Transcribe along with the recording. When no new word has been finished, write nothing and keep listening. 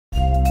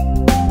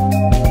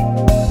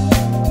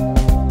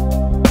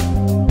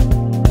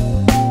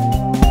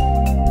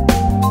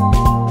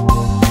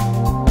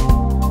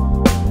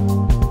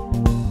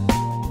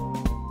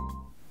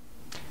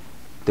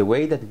The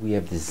way that we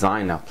have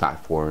designed our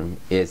platform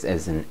is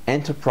as an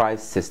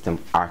enterprise system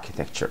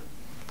architecture.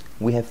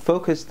 We have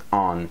focused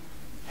on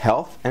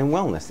health and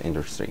wellness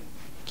industry,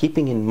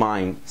 keeping in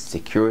mind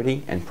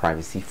security and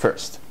privacy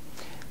first.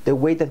 The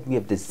way that we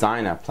have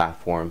designed our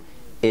platform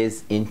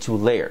is into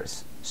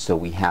layers. So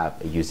we have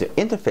a user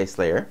interface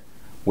layer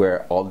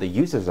where all the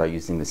users are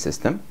using the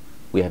system.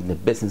 We have the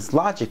business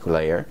logic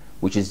layer,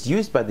 which is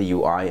used by the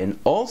UI and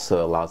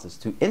also allows us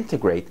to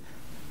integrate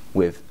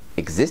with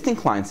existing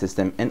client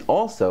system and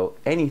also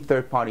any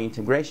third-party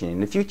integration in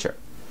the future.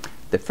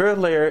 The third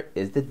layer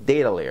is the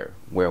data layer,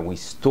 where we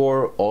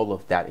store all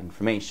of that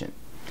information.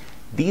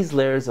 These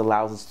layers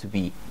allows us to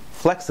be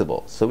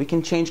flexible, so we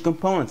can change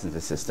components in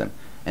the system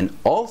and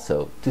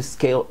also to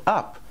scale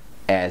up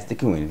as the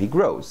community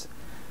grows.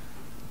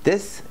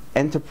 This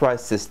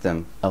enterprise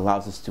system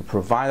allows us to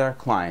provide our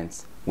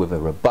clients with a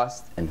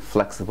robust and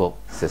flexible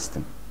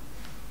system.